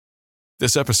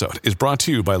This episode is brought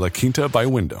to you by La Quinta by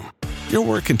Wyndham. Your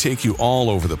work can take you all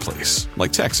over the place,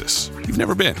 like Texas. You've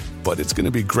never been, but it's going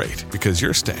to be great because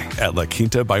you're staying at La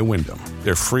Quinta by Wyndham.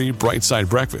 Their free Bright Side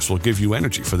breakfast will give you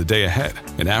energy for the day ahead.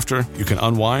 And after, you can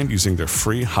unwind using their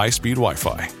free high-speed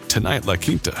Wi-Fi. Tonight, La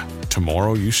Quinta.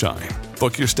 Tomorrow, you shine.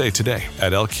 Book your stay today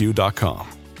at lq.com.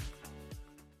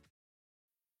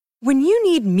 When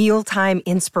you need mealtime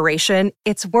inspiration,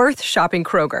 it's worth shopping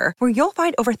Kroger, where you'll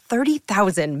find over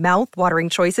 30,000 mouth-watering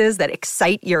choices that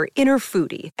excite your inner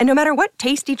foodie. And no matter what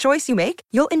tasty choice you make,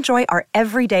 you'll enjoy our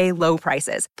everyday low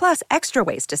prices, plus extra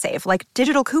ways to save, like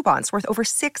digital coupons worth over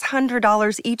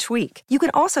 $600 each week. You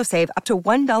can also save up to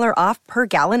 $1 off per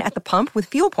gallon at the pump with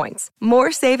fuel points.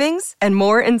 More savings and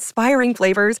more inspiring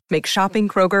flavors make shopping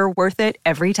Kroger worth it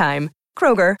every time.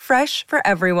 Kroger, fresh for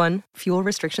everyone. Fuel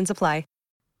restrictions apply.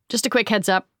 Just a quick heads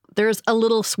up, there's a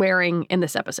little swearing in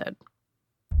this episode.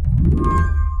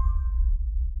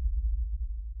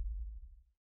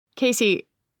 Casey,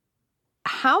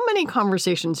 how many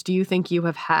conversations do you think you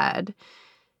have had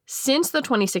since the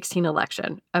 2016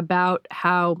 election about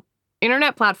how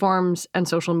internet platforms and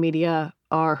social media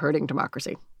are hurting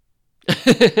democracy?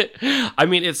 I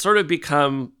mean, it's sort of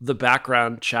become the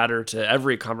background chatter to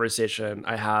every conversation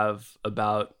I have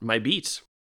about my beat.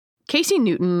 Casey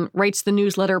Newton writes the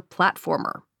newsletter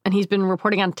Platformer, and he's been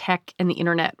reporting on tech and the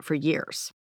internet for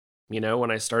years. You know,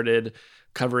 when I started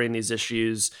covering these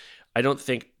issues, I don't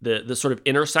think the sort of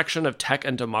intersection of tech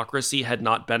and democracy had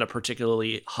not been a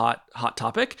particularly hot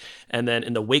topic. And then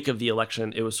in the wake of the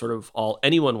election, it was sort of all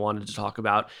anyone wanted to talk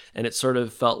about. And it sort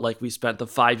of felt like we spent the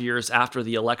 5 years after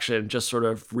the election just sort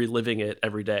of reliving it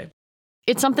every day.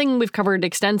 It's something we've covered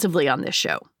extensively on this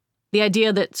show. The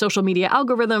idea that social media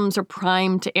algorithms are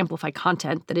primed to amplify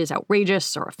content that is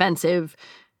outrageous or offensive,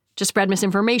 to spread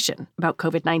misinformation about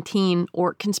COVID-19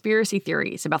 or conspiracy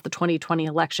theories about the 2020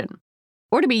 election,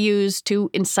 or to be used to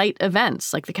incite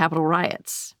events like the Capitol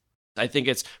riots. I think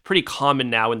it's pretty common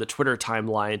now in the Twitter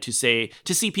timeline to see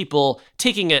people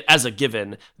taking it as a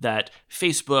given that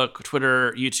Facebook,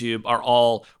 Twitter, YouTube are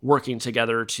all working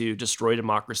together to destroy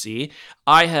democracy.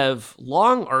 I have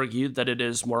long argued that it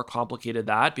is more complicated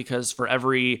than that because for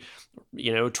every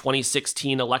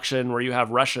 2016 election where you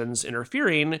have Russians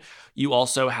interfering, you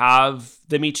also have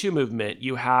the Me Too movement,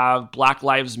 you have Black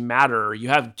Lives Matter, you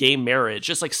have gay marriage,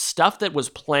 just like stuff that was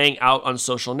playing out on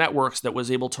social networks that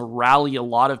was able to rally a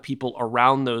lot of people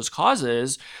around those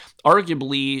causes,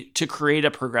 arguably to create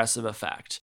a progressive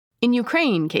effect. In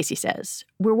Ukraine, Casey says,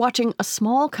 we're watching a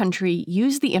small country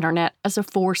use the internet as a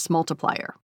force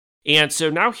multiplier. And so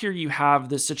now here you have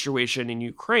this situation in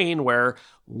Ukraine where,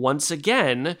 once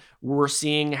again, we're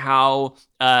seeing how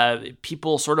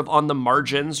people sort of on the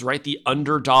margins, right, the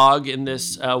underdog in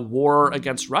this war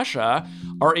against Russia,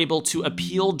 are able to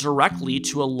appeal directly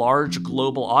to a large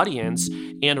global audience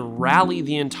and rally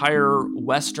the entire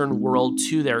Western world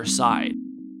to their side.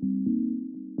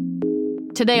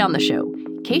 Today on the show,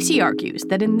 Casey argues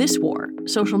that in this war,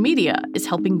 social media is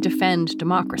helping defend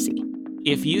democracy.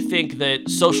 If you think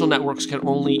that social networks can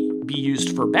only be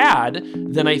used for bad,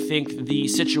 then I think the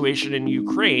situation in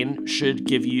Ukraine should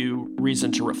give you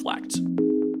reason to reflect.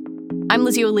 I'm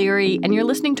Lizzie O'Leary, and you're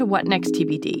listening to What Next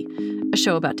TBD, a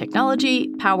show about technology,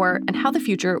 power, and how the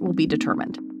future will be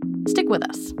determined. Stick with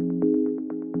us.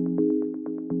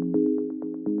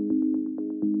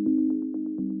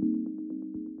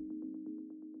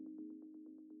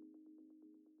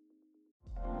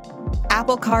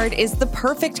 Apple Card is the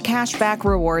perfect cashback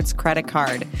rewards credit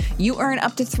card. You earn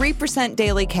up to 3%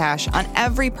 daily cash on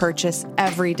every purchase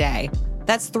every day.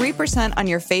 That's 3% on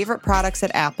your favorite products at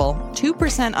Apple,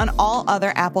 2% on all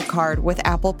other Apple Card with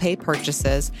Apple Pay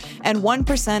purchases, and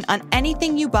 1% on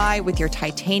anything you buy with your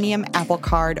titanium Apple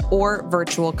Card or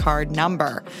virtual card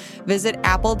number. Visit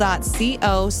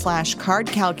apple.co/card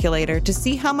calculator to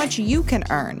see how much you can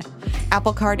earn.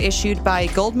 Apple Card issued by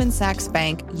Goldman Sachs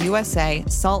Bank, USA,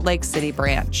 Salt Lake City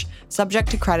branch. Subject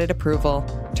to credit approval.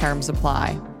 Terms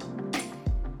apply.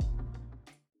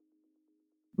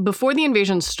 Before the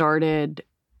invasion started,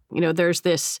 there's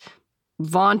this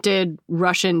vaunted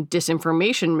Russian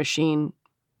disinformation machine.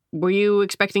 Were you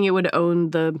expecting it would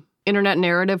own the internet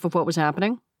narrative of what was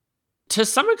happening? To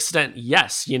some extent,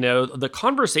 yes. The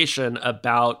conversation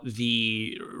about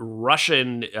the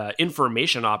Russian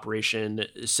information operation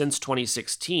since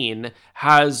 2016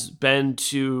 has been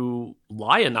to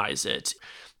lionize it.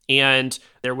 And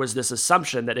there was this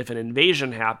assumption that if an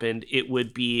invasion happened, it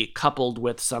would be coupled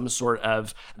with some sort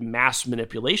of mass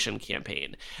manipulation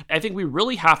campaign. I think we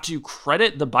really have to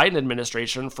credit the Biden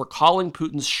administration for calling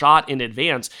Putin's shot in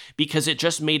advance, because it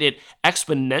just made it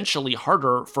exponentially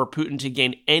harder for Putin to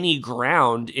gain any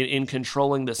ground in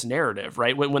controlling this narrative,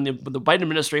 right? When the Biden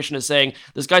administration is saying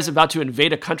this guy's about to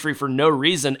invade a country for no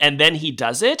reason, and then he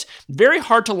does it, very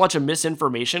hard to launch a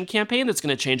misinformation campaign that's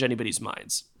going to change anybody's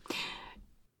minds.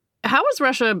 How is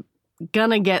Russia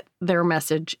gonna get their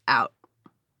message out?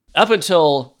 Up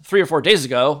until 3 or 4 days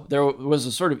ago, there was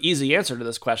a sort of easy answer to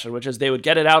this question, which is they would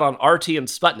get it out on RT and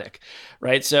Sputnik,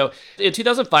 right? So in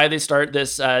 2005, they start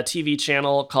this TV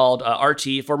channel called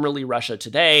RT, formerly Russia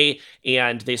Today,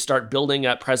 and they start building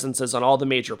up presences on all the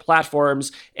major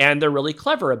platforms, and they're really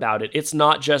clever about it. It's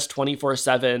not just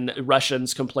 24/7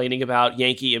 Russians complaining about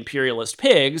Yankee imperialist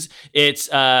pigs. It's,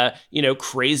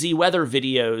 crazy weather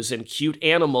videos and cute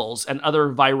animals and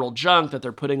other viral junk that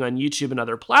they're putting on YouTube and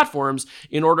other platforms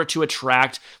in order to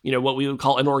attract, what we would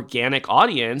call an organic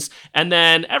audience. And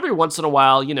then every once in a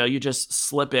while, you just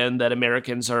slip in that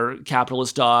Americans are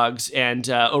capitalist dogs. And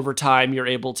over time, you're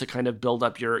able to kind of build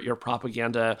up your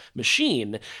propaganda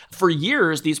machine. For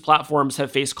years, these platforms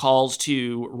have faced calls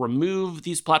to remove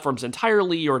these platforms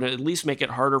entirely, or to at least make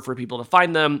it harder for people to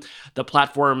find them. The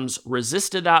platforms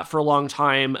resisted that for a long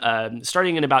time.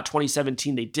 Starting in about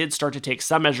 2017, they did start to take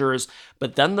some measures,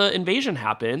 but then the invasion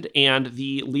happened, and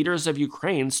the leaders of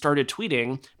Ukraine started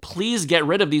tweeting, please get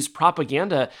rid of these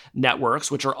propaganda networks,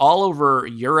 which are all over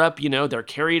Europe. They're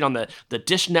carried on the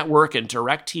Dish Network and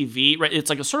DirecTV, right? It's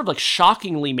like a sort of like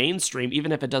shockingly mainstream,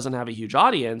 even if it doesn't have a huge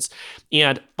audience.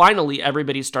 And finally,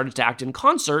 everybody started to act in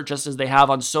concert, just as they have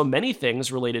on so many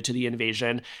things related to the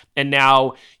invasion. And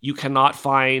now you cannot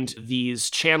find these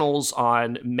channels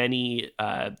on many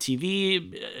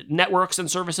TV networks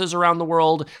and services around the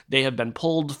world. They have been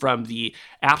pulled from the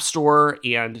App Store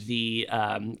and the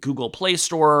Google Play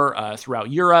Store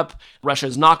throughout Europe. Russia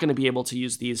is not going to be able to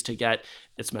use these to get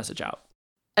its message out.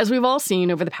 As we've all seen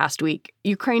over the past week,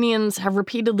 Ukrainians have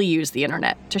repeatedly used the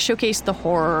internet to showcase the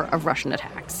horror of Russian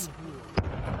attacks.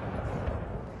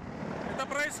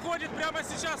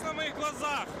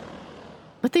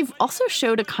 But they've also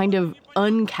showed a kind of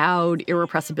uncowed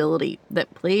irrepressibility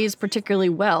that plays particularly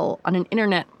well on an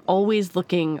internet always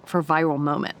looking for viral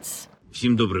moments.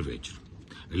 Всім добрий вечір.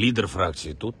 Лідер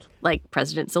фракції тут. Like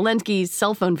President Zelensky's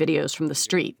cell phone videos from the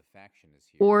street.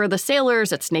 Or the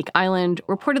sailors at Snake Island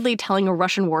reportedly telling a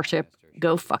Russian warship,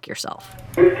 go fuck yourself.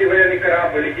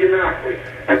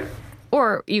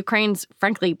 Or Ukraine's,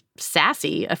 frankly,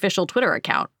 sassy official Twitter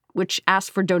account, which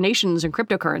asked for donations in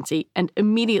cryptocurrency and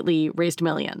immediately raised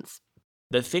millions.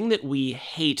 The thing that we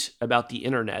hate about the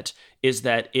internet is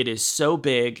that it is so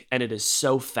big and it is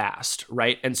so fast,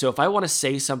 right? And so if I want to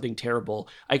say something terrible,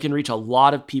 I can reach a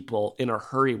lot of people in a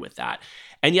hurry with that.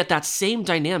 And yet that same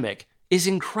dynamic is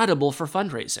incredible for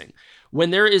fundraising.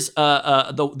 When there is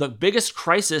the biggest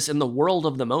crisis in the world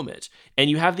of the moment, and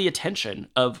you have the attention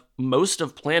of most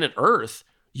of planet Earth,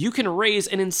 you can raise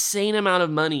an insane amount of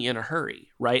money in a hurry,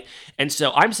 right? And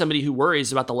so I'm somebody who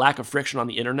worries about the lack of friction on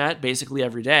the internet basically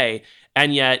every day.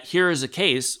 And yet here is a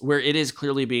case where it is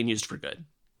clearly being used for good.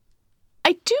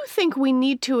 I do think we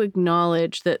need to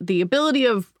acknowledge that the ability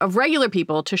of regular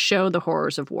people to show the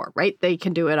horrors of war, right? They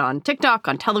can do it on TikTok,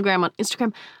 on Telegram, on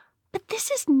Instagram. But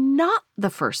this is not the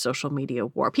first social media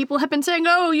war. People have been saying,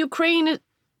 oh, Ukraine.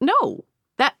 No,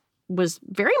 that was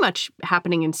very much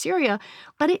happening in Syria,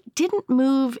 but it didn't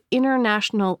move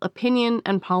international opinion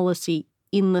and policy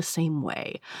in the same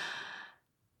way.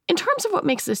 In terms of what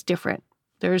makes this different,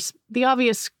 there's the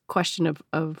obvious question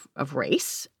of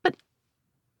race, but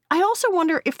I also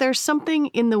wonder if there's something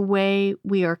in the way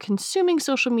we are consuming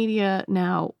social media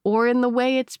now or in the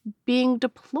way it's being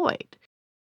deployed.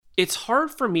 It's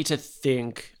hard for me to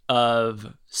think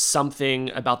of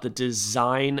something about the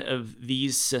design of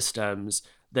these systems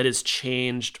that has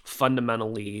changed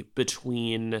fundamentally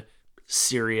between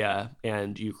Syria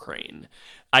and Ukraine.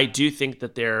 I do think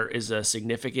that there is a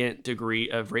significant degree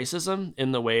of racism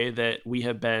in the way that we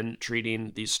have been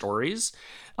treating these stories.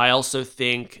 I also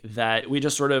think that we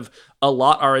just sort of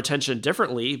allot our attention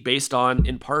differently based on,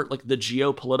 in part, like the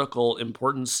geopolitical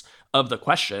importance of the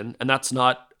question. And that's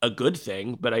not a good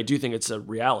thing, but I do think it's a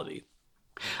reality.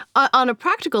 On a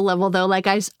practical level, though, like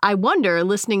I wonder,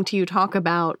 listening to you talk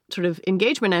about sort of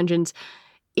engagement engines,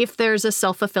 if there's a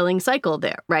self-fulfilling cycle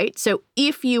there, right? So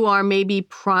if you are maybe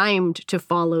primed to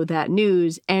follow that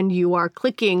news and you are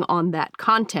clicking on that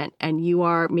content and you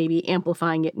are maybe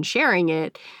amplifying it and sharing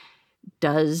it,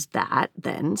 does that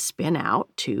then spin out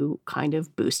to kind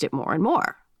of boost it more and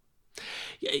more?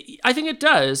 I think it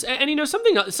does. And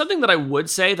something that I would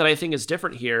say that I think is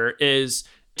different here is,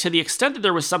 to the extent that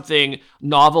there was something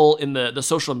novel in the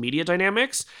social media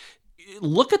dynamics,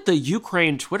 look at the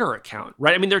Ukraine Twitter account,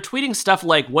 right? I mean, they're tweeting stuff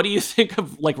like, what do you think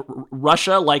of like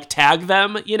Russia? Like, tag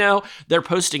them, they're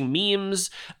posting memes,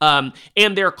 and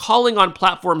they're calling on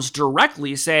platforms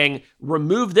directly saying,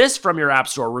 remove this from your app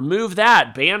store, remove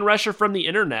that, ban Russia from the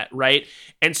internet, right?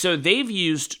 And so they've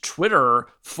used Twitter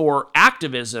for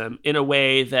activism in a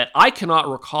way that I cannot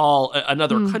recall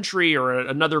another country or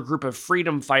another group of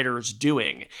freedom fighters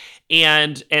doing.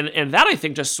 And that, I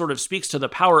think, just sort of speaks to the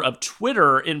power of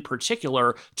Twitter in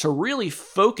particular to really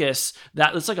focus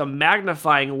that. It's like a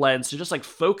magnifying lens to just like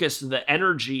focus the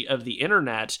energy of the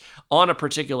internet on a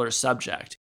particular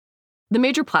subject. The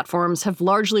major platforms have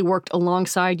largely worked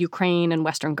alongside Ukraine and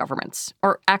Western governments,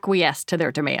 or acquiesced to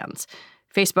their demands.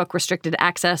 Facebook restricted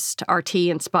access to RT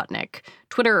and Sputnik.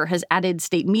 Twitter has added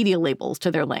state media labels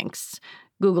to their links.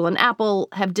 Google and Apple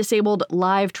have disabled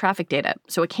live traffic data,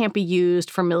 so it can't be used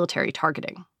for military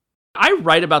targeting. I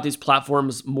write about these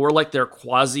platforms more like they're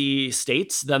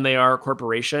quasi-states than they are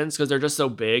corporations, because they're just so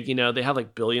big. They have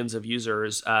like billions of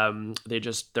users. But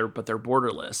they're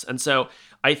borderless. And so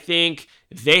I think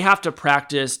they have to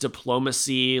practice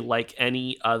diplomacy like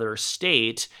any other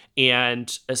state.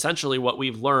 And essentially what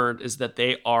we've learned is that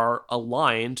they are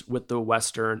aligned with the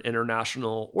Western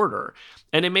international order.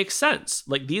 And it makes sense.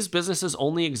 Like, these businesses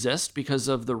only exist because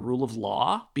of the rule of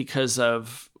law, because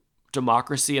of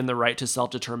democracy and the right to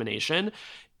self-determination.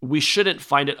 We shouldn't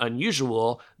find it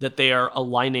unusual that they are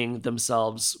aligning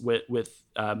themselves with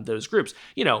those groups.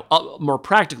 More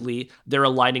practically, they're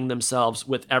aligning themselves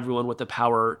with everyone with the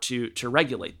power to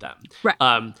regulate them.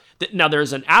 Right. Now,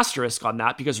 there's an asterisk on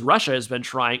that, because Russia has been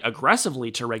trying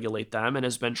aggressively to regulate them and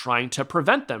has been trying to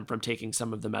prevent them from taking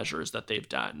some of the measures that they've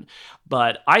done.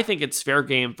 But I think it's fair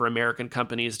game for American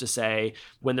companies to say,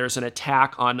 when there's an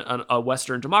attack on a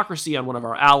Western democracy, on one of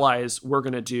our allies, we're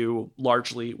going to do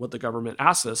largely what the government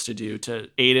asks us to do to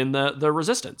aid in the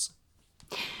resistance.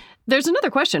 There's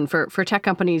another question for tech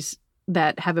companies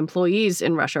that have employees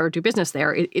in Russia or do business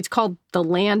there. It's called the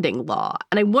landing law.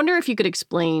 And I wonder if you could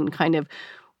explain kind of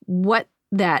what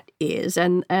that is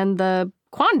and the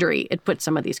quandary it puts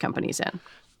some of these companies in.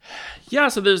 Yeah,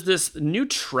 so there's this new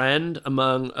trend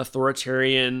among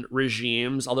authoritarian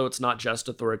regimes, although it's not just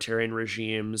authoritarian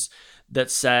regimes,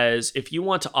 that says if you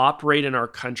want to operate in our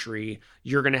country,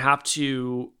 you're going to have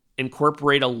to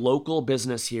incorporate a local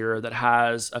business here that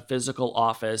has a physical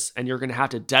office, and you're going to have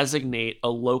to designate a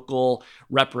local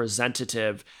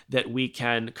representative that we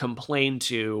can complain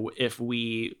to if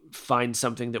we find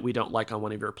something that we don't like on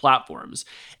one of your platforms.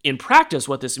 In practice,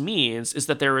 what this means is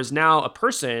that there is now a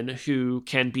person who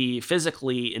can be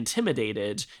physically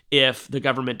intimidated if the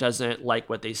government doesn't like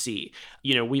what they see.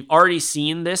 We've already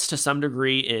seen this to some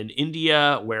degree in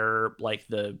India, where like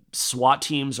the SWAT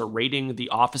teams are raiding the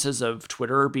offices of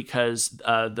Twitter because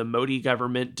the Modi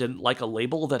government didn't like a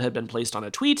label that had been placed on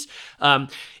a tweet. And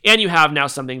you have now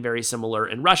something very similar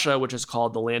in Russia, which is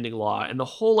called the landing law. And the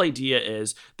whole idea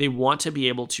is they want to be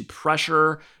able to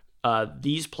pressure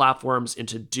these platforms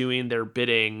into doing their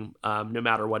bidding no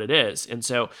matter what it is. And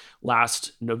so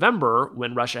last November,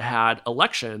 when Russia had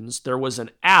elections, there was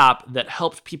an app that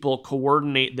helped people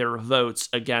coordinate their votes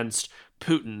against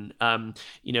Putin.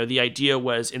 The idea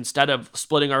was, instead of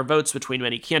splitting our votes between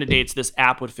many candidates, this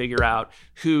app would figure out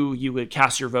who you would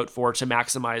cast your vote for to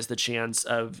maximize the chance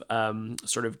of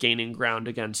sort of gaining ground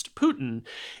against Putin.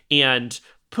 And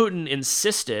Putin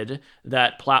insisted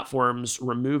that platforms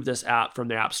remove this app from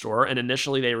their app store, and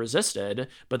initially they resisted,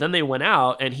 but then they went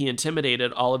out and he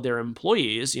intimidated all of their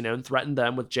employees, and threatened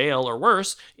them with jail or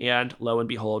worse, and lo and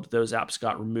behold, those apps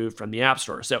got removed from the app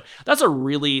store. So that's a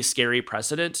really scary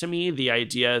precedent to me, the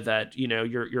idea that,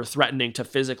 you're threatening to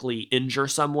physically injure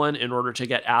someone in order to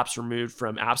get apps removed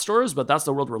from app stores, but that's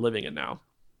the world we're living in now.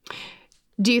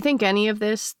 Do you think any of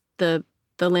this, the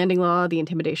landing law, the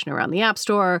intimidation around the app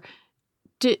store,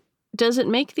 does it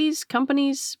make these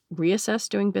companies reassess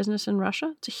doing business in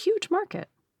Russia? It's a huge market.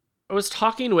 I was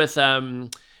talking with a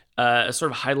sort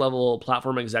of high-level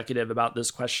platform executive about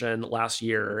this question last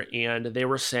year, and they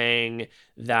were saying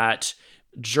that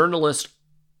journalists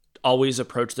always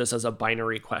approach this as a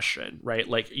binary question, right?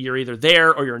 Like, you're either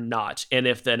there or you're not. And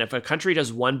if a country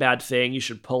does one bad thing, you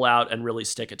should pull out and really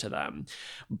stick it to them.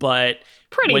 But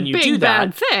pretty when you big do that,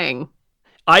 bad thing.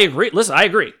 I agree. Listen, I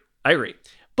agree.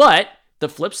 But The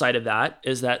flip side of that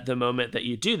is that the moment that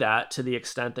you do that, to the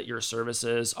extent that your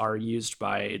services are used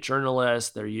by journalists,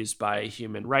 they're used by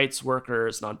human rights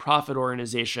workers, nonprofit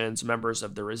organizations, members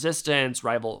of the resistance,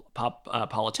 rival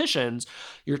politicians,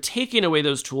 you're taking away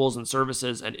those tools and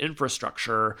services and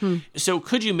infrastructure. So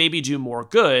could you maybe do more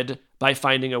good by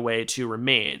finding a way to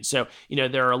remain? So,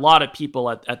 there are a lot of people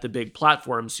at the big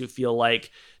platforms who feel like,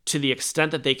 to the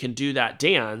extent that they can do that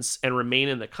dance and remain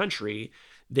in the country,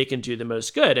 they can do the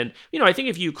most good. And, I think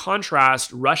if you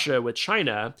contrast Russia with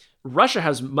China, Russia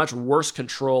has much worse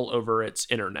control over its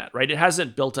internet, right? It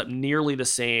hasn't built up nearly the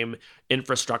same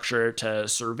infrastructure to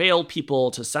surveil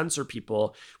people, to censor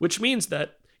people, which means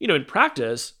that, in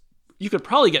practice, you could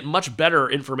probably get much better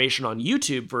information on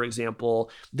YouTube, for example,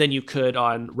 than you could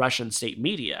on Russian state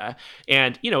media.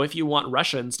 And, if you want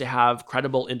Russians to have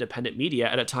credible independent media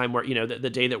at a time where, the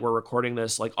day that we're recording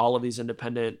this, like all of these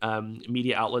independent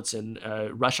media outlets in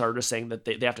Russia are just saying that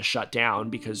they have to shut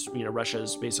down because, Russia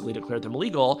has basically declared them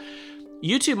illegal.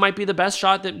 YouTube might be the best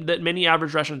shot that many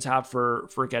average Russians have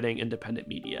for getting independent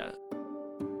media.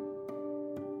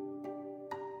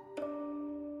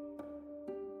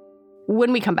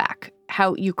 When we come back,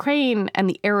 how Ukraine and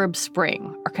the Arab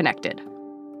Spring are connected.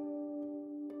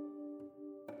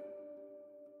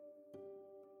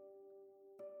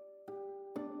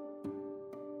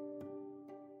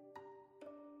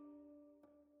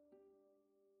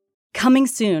 Coming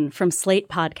soon from Slate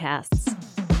Podcasts.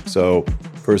 So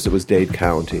first it was Dade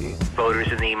County.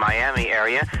 Voters in the Miami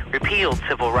area repealed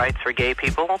civil rights for gay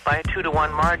people by a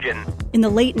 2-to-1 margin. In the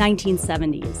late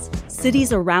 1970s,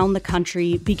 cities around the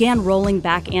country began rolling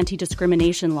back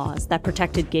anti-discrimination laws that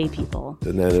protected gay people.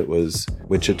 And then it was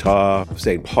Wichita,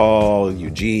 St. Paul,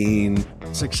 Eugene.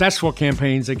 Successful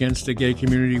campaigns against the gay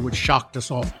community, which shocked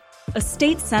us all. A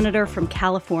state senator from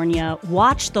California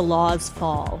watched the laws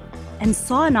fall and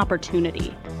saw an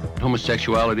opportunity.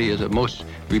 Homosexuality is a most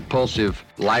repulsive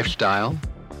lifestyle.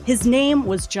 His name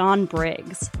was John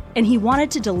Briggs, and he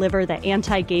wanted to deliver the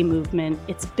anti-gay movement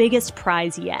its biggest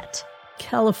prize yet.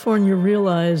 California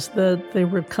realized that they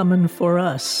were coming for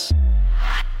us.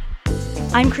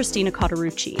 I'm Christina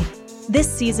Cauterucci. This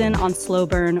season on Slow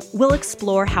Burn, we'll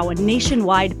explore how a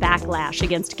nationwide backlash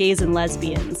against gays and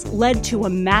lesbians led to a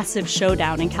massive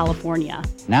showdown in California.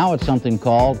 Now it's something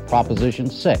called Proposition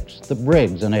 6, the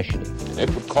Briggs Initiative. It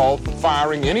would call for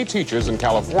firing any teachers in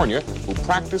California who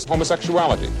practice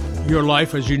homosexuality. Your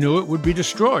life as you knew it would be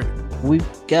destroyed. We've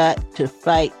got to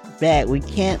fight back. We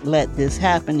can't let this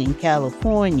happen in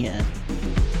California.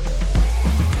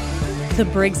 The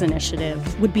Briggs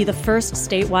Initiative would be the first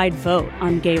statewide vote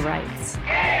on gay rights.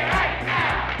 Gay rights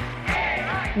now! Gay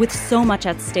rights! With so much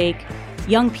at stake,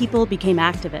 young people became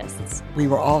activists. We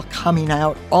were all coming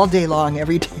out all day long,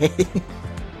 every day.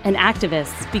 And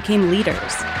activists became leaders.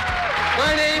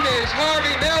 My name is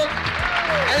Harvey Milk,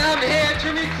 and I'm here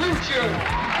to recruit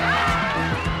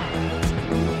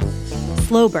you.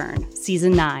 Slow Burn,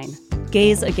 Season 9,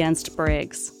 Gays Against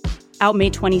Briggs. Out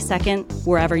May 22nd,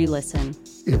 wherever you listen.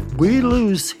 If we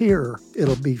lose here,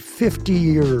 it'll be 50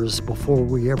 years before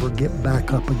we ever get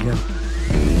back up again.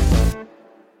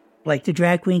 Like the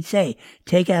drag queens say,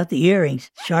 take out the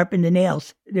earrings, sharpen the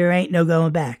nails. There ain't no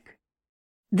going back.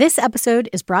 This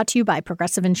episode is brought to you by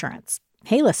Progressive Insurance.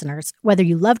 Hey, listeners, whether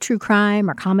you love true crime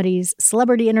or comedies,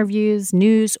 celebrity interviews,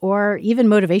 news, or even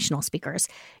motivational speakers,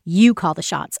 you call the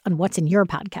shots on what's in your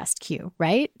podcast queue,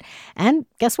 right? And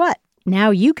guess what? Now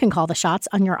you can call the shots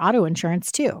on your auto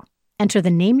insurance, too. Enter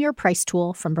the Name Your Price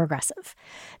tool from Progressive.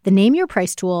 The Name Your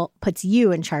Price tool puts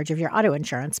you in charge of your auto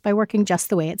insurance by working just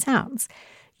the way it sounds.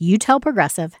 You tell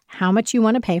Progressive how much you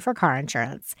want to pay for car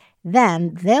insurance.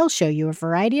 Then they'll show you a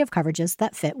variety of coverages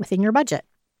that fit within your budget,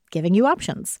 giving you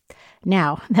options.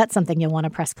 Now, that's something you'll want to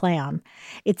press play on.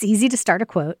 It's easy to start a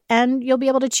quote, and you'll be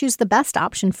able to choose the best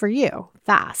option for you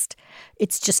fast.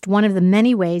 It's just one of the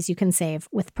many ways you can save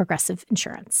with Progressive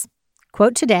Insurance.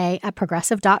 Quote today at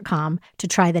Progressive.com to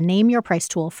try the Name Your Price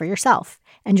tool for yourself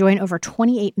and join over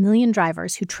 28 million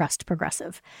drivers who trust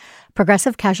Progressive.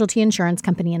 Progressive Casualty Insurance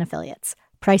Company and Affiliates.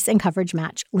 Price and coverage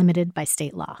match limited by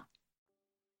state law.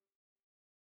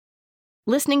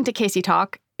 Listening to Casey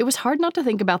talk, it was hard not to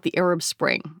think about the Arab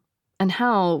Spring and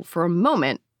how, for a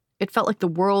moment, it felt like the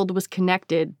world was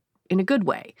connected in a good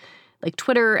way. Like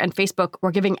Twitter and Facebook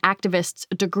were giving activists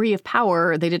a degree of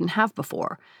power they didn't have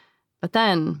before. But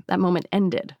then that moment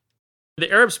ended.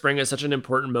 The Arab Spring is such an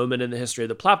important moment in the history of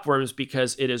the platforms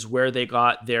because it is where they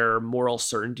got their moral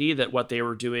certainty that what they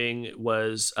were doing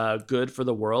was good for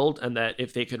the world and that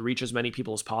if they could reach as many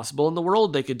people as possible in the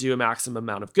world, they could do a maximum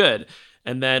amount of good.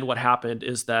 And then what happened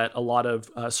is that a lot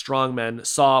of strongmen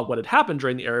saw what had happened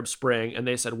during the Arab Spring, and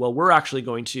they said, well, we're actually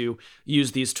going to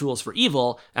use these tools for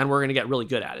evil, and we're going to get really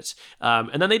good at it.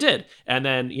 And then they did. And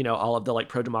then, all of the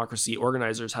pro-democracy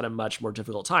organizers had a much more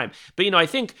difficult time. But, I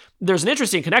think there's an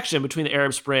interesting connection between the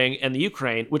Arab Spring and the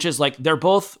Ukraine, which is they're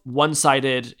both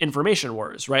one-sided information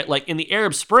wars, right? In the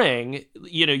Arab Spring,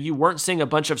 you weren't seeing a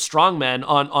bunch of strongmen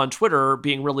on Twitter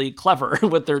being really clever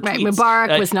with their tweets. Right,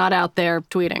 Mubarak was not out there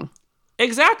tweeting.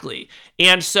 Exactly.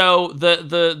 And so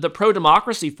the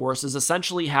pro-democracy forces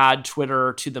essentially had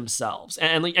Twitter to themselves.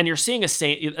 And you're seeing a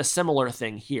similar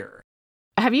thing here.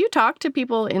 Have you talked to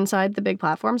people inside the big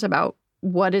platforms about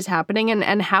what is happening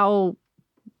and how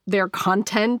their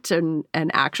content and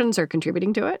actions are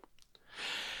contributing to it?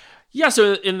 Yeah,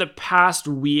 so in the past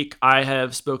week, I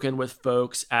have spoken with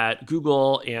folks at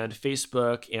Google and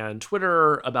Facebook and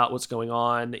Twitter about what's going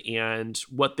on, and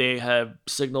what they have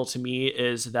signaled to me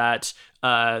is that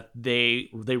they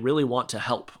really want to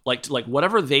help. Like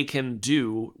whatever they can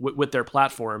do with their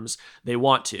platforms, they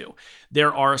want to.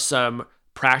 There are some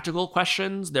practical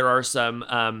questions. There are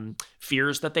some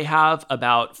fears that they have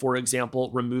about, for example,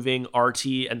 removing RT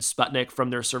and Sputnik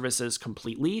from their services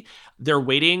completely. They're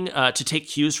waiting to take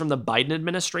cues from the Biden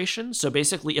administration. So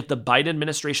basically, if the Biden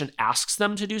administration asks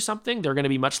them to do something, they're going to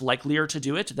be much likelier to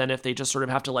do it than if they just sort of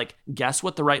have to guess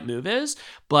what the right move is.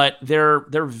 But they're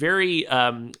very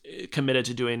committed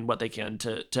to doing what they can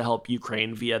to help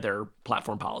Ukraine via their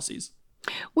platform policies.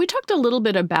 We talked a little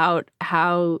bit about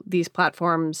how these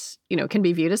platforms, can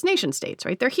be viewed as nation states,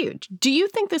 right? They're huge. Do you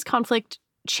think this conflict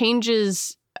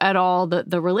changes at all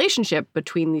the relationship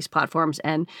between these platforms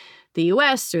and the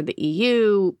U.S. or the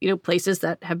EU, places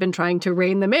that have been trying to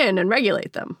rein them in and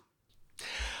regulate them?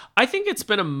 I think it's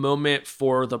been a moment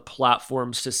for the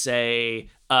platforms to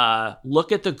say,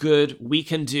 look at the good we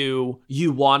can do.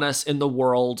 You want us in the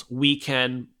world. We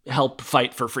can help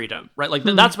fight for freedom, right?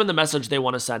 That's been the message they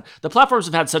want to send. The platforms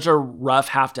have had such a rough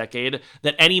half decade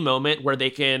that any moment where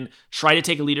they can try to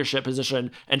take a leadership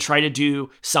position and try to do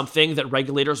something that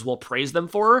regulators will praise them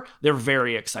for, they're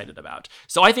very excited about.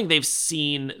 So I think they've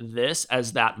seen this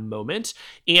as that moment.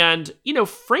 And,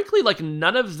 frankly,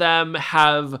 none of them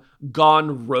have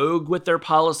gone rogue with their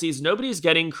policies. Nobody's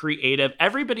getting creative.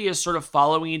 Everybody is sort of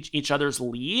following each other's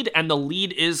lead, and the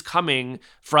lead is coming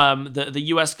from the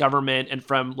U.S. government and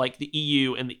from the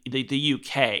EU and the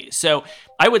UK. So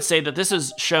I would say that this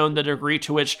has shown the degree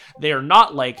to which they are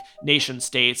not like nation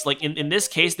states. In this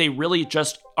case, they really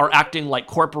just are acting like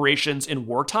corporations in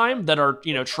wartime that are,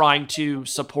 trying to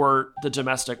support the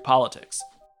domestic politics.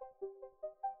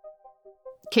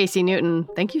 Casey Newton,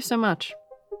 thank you so much.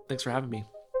 Thanks for having me.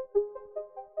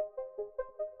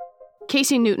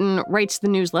 Casey Newton writes the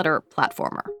newsletter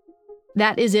Platformer.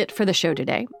 That is it for the show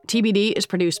today. TBD is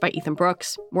produced by Ethan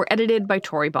Brooks. We're edited by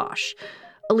Tori Bosch.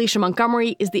 Alicia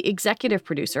Montgomery is the executive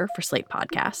producer for Slate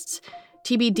Podcasts.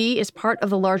 TBD is part of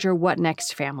the larger What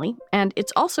Next family, and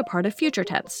it's also part of Future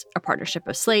Tense, a partnership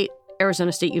of Slate,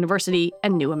 Arizona State University,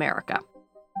 and New America.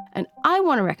 And I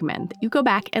want to recommend that you go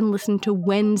back and listen to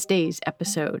Wednesday's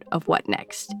episode of What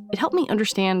Next. It helped me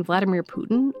understand Vladimir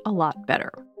Putin a lot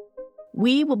better.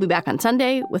 We will be back on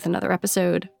Sunday with another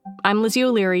episode. I'm Lizzie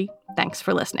O'Leary. Thanks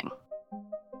for listening.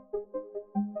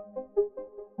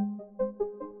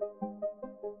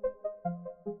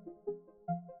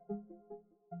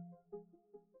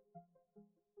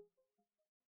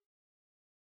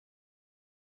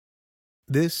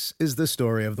 This is the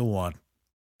story of the one.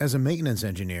 As a maintenance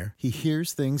engineer, he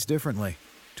hears things differently.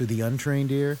 To the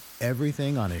untrained ear,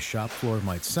 everything on his shop floor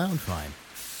might sound fine,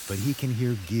 but he can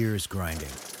hear gears grinding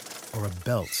or a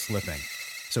belt slipping.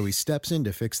 So he steps in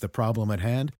to fix the problem at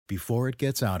hand before it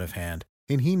gets out of hand.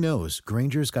 And he knows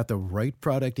Grainger's got the right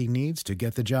product he needs to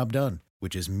get the job done,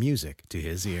 which is music to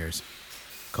his ears.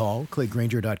 Call, click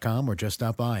Grainger.com, or just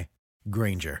stop by.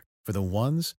 Grainger, for the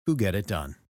ones who get it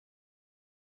done.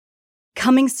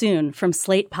 Coming soon from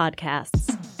Slate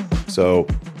Podcasts. So,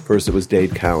 first it was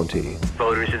Dade County.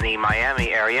 Voters in the Miami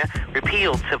area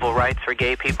repealed civil rights for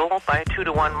gay people by a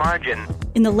 2-to-1 margin.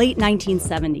 In the late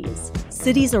 1970s,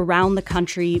 cities around the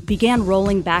country began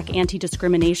rolling back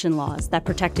anti-discrimination laws that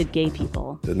protected gay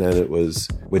people. And then it was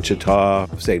Wichita,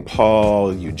 St.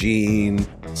 Paul, Eugene.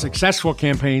 Successful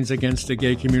campaigns against the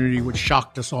gay community, which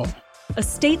shocked us all. A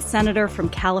state senator from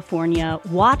California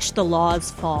watched the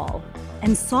laws fall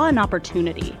and saw an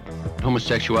opportunity.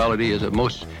 Homosexuality is a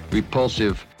most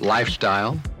repulsive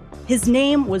lifestyle. His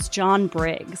name was John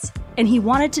Briggs, and he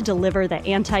wanted to deliver the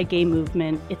anti-gay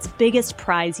movement its biggest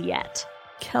prize yet.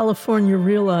 California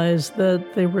realized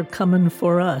that they were coming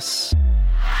for us.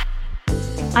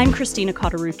 I'm Christina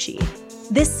Cauterucci.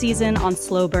 This season on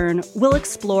Slow Burn, we'll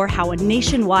explore how a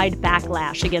nationwide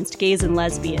backlash against gays and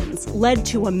lesbians led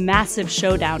to a massive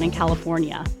showdown in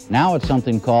California. Now it's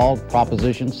something called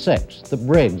Proposition 6, the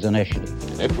Briggs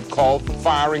Initiative. It would call for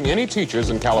firing any teachers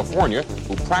in California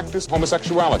who practice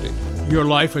homosexuality. Your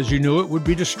life as you knew it would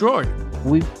be destroyed.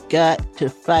 We've got to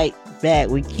fight back.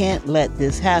 We can't let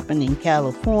this happen in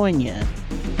California.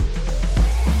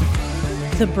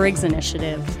 The Briggs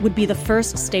Initiative would be the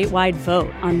first statewide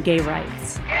vote on gay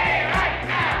rights. Gay rights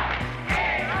now!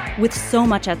 Gay rights! With so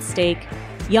much at stake,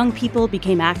 young people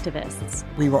became activists.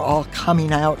 We were all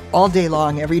coming out all day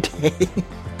long, every day.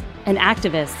 And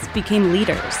activists became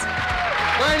leaders.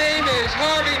 My name is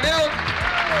Harvey Milk,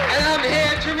 and I'm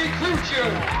here to recruit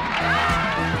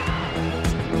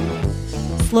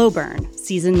you. Slow Burn,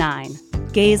 Season 9,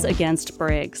 Gays Against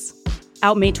Briggs.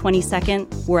 Out May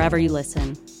 22nd, wherever you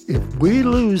listen. If we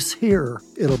lose here,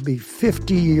 it'll be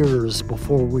 50 years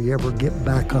before we ever get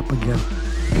back up again.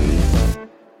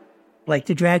 Like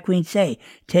the drag queens say,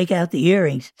 take out the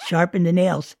earrings, sharpen the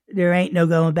nails. There ain't no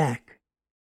going back.